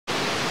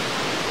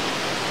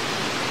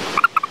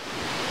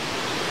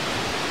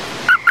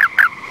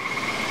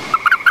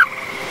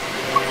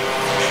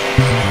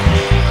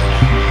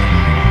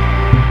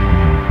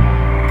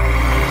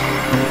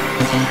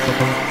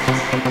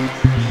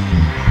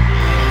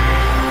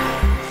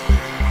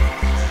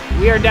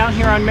We are down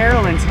here on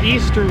Maryland's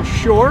eastern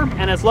shore,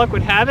 and as luck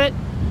would have it,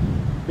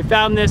 we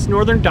found this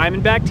northern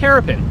Diamondback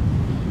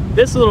Terrapin.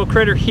 This little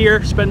critter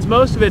here spends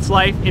most of its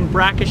life in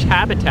brackish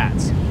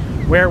habitats,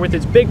 where with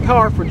its big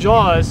powerful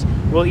jaws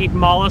will eat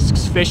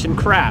mollusks, fish, and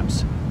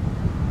crabs.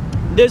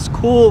 This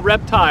cool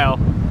reptile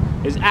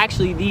is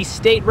actually the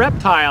state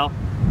reptile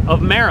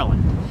of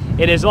Maryland.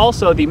 It is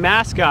also the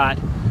mascot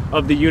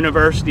of the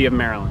University of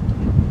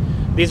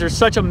Maryland. These are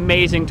such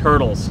amazing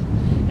turtles,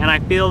 and I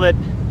feel that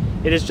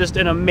it is just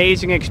an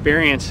amazing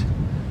experience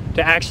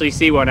to actually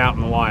see one out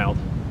in the wild.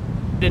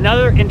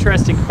 Another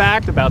interesting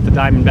fact about the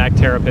Diamondback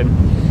Terrapin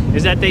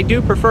is that they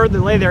do prefer to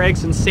lay their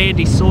eggs in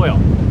sandy soil.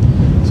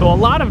 So a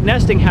lot of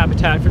nesting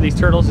habitat for these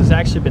turtles has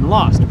actually been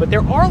lost, but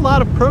there are a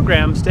lot of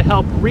programs to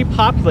help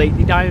repopulate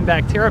the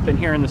Diamondback Terrapin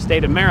here in the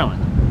state of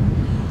Maryland.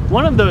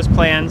 One of those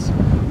plans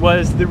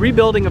was the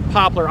rebuilding of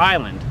Poplar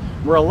Island,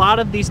 where a lot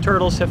of these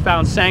turtles have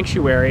found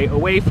sanctuary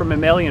away from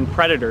mammalian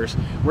predators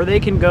where they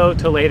can go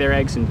to lay their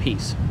eggs in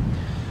peace.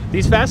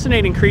 These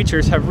fascinating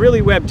creatures have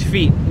really webbed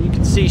feet. You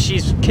can see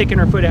she's kicking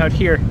her foot out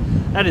here.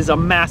 That is a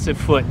massive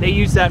foot. They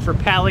use that for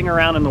paddling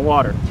around in the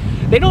water.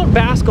 They don't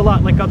bask a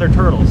lot like other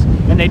turtles,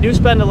 and they do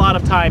spend a lot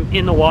of time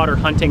in the water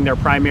hunting their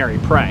primary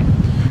prey.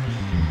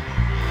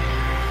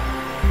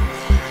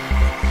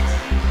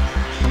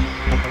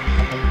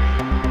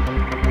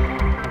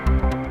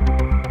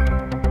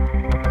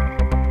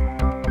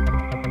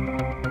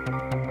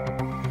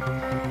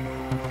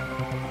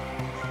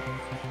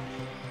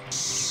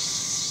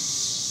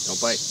 Don't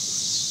bite.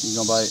 You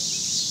gonna bite?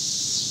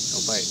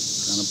 Don't bite.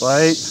 Gonna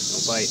bite.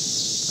 Don't bite.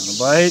 Gonna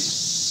bite.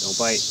 Don't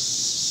bite.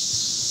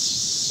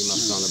 He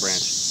must be on the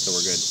branch, so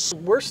we're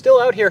good. We're still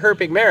out here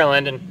herping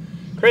Maryland, and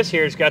Chris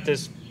here's got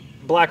this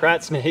black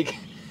rat snake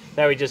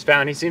that we just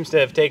found. He seems to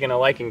have taken a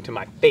liking to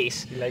my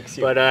face. He likes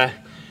you. But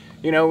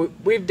you know,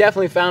 we've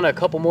definitely found a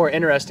couple more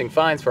interesting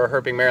finds for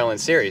our Herping Maryland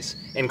series,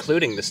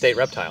 including the state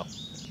reptile.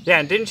 Yeah,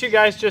 and didn't you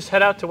guys just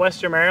head out to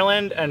Western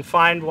Maryland and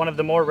find one of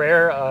the more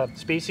rare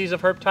species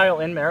of herptile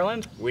in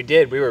Maryland? We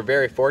did. We were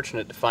very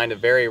fortunate to find a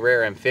very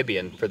rare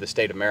amphibian for the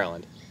state of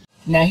Maryland.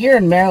 Now here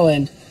in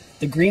Maryland,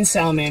 the green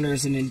salamander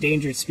is an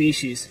endangered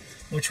species,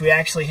 which we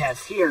actually have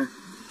here.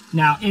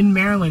 Now in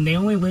Maryland, they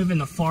only live in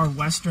the far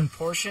western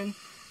portion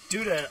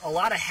due to a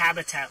lot of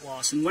habitat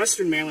loss. And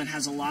Western Maryland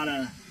has a lot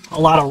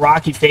of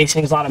rocky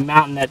facings, a lot of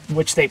mountain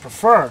which they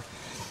prefer.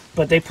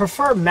 But they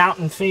prefer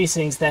mountain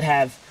facings that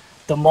have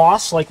the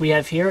moss like we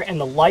have here and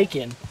the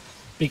lichen,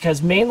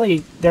 because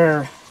mainly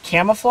they're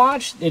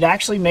camouflage. It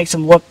actually makes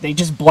them look, they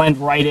just blend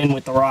right in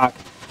with the rock.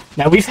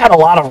 Now we've had a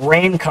lot of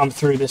rain come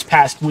through this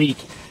past week,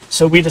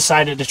 so we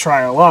decided to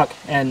try our luck,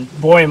 and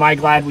boy am I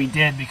glad we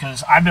did,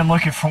 because I've been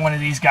looking for one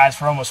of these guys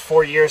for almost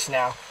 4 years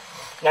now.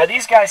 Now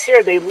these guys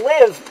here, they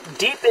live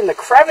deep in the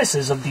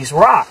crevices of these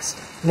rocks,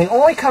 and they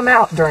only come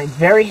out during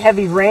very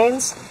heavy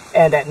rains,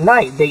 and at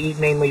night they eat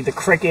mainly the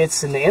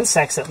crickets and the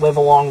insects that live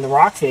along the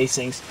rock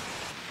facings.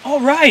 All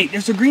right,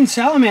 there's a green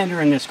salamander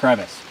in this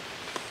crevice.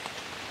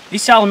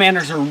 These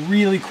salamanders are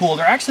really cool.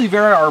 They're actually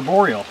very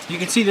arboreal. You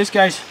can see this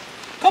guy's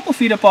a couple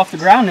feet up off the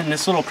ground in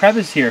this little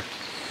crevice here.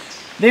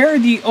 They're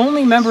the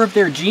only member of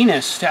their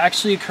genus to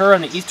actually occur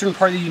on the eastern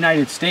part of the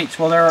United States,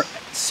 while there are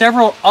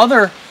several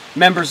other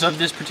members of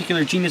this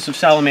particular genus of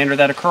salamander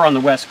that occur on the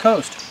west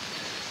coast.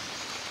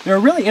 They're a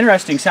really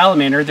interesting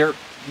salamander. They're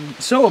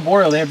so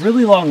arboreal, they have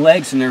really long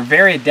legs, and they're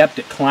very adept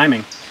at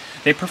climbing.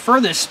 They prefer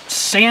this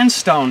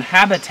sandstone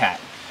habitat.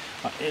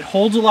 It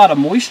holds a lot of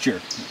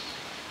moisture,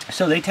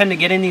 so they tend to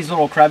get in these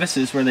little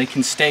crevices where they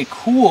can stay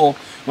cool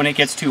when it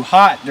gets too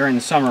hot during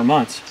the summer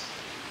months.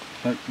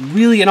 But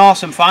really an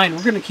awesome find.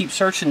 We're going to keep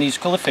searching these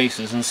cliff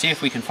faces and see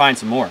if we can find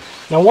some more.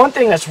 Now one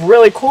thing that's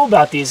really cool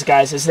about these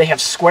guys is they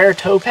have square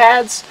toe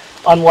pads,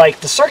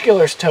 unlike the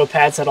circular toe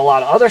pads that a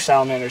lot of other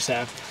salamanders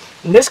have.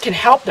 And this can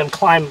help them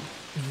climb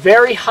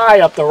very high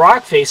up the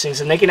rock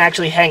facings, and they can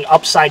actually hang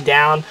upside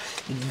down,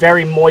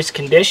 very moist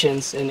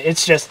conditions, and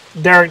it's just,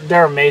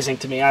 they're amazing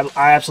to me. I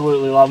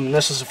absolutely love them, and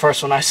this is the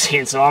first one I've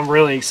seen, so I'm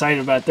really excited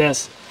about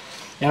this.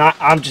 And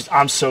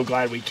I'm so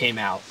glad we came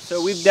out.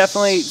 So we've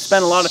definitely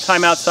spent a lot of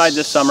time outside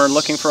this summer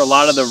looking for a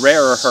lot of the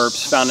rarer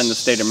herps found in the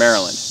state of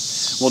Maryland.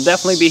 We'll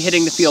definitely be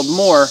hitting the field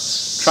more,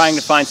 trying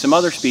to find some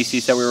other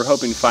species that we were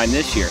hoping to find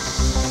this year.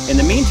 In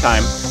the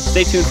meantime,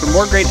 stay tuned for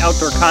more great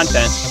outdoor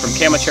content from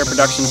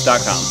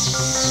CamoChairProductions.com.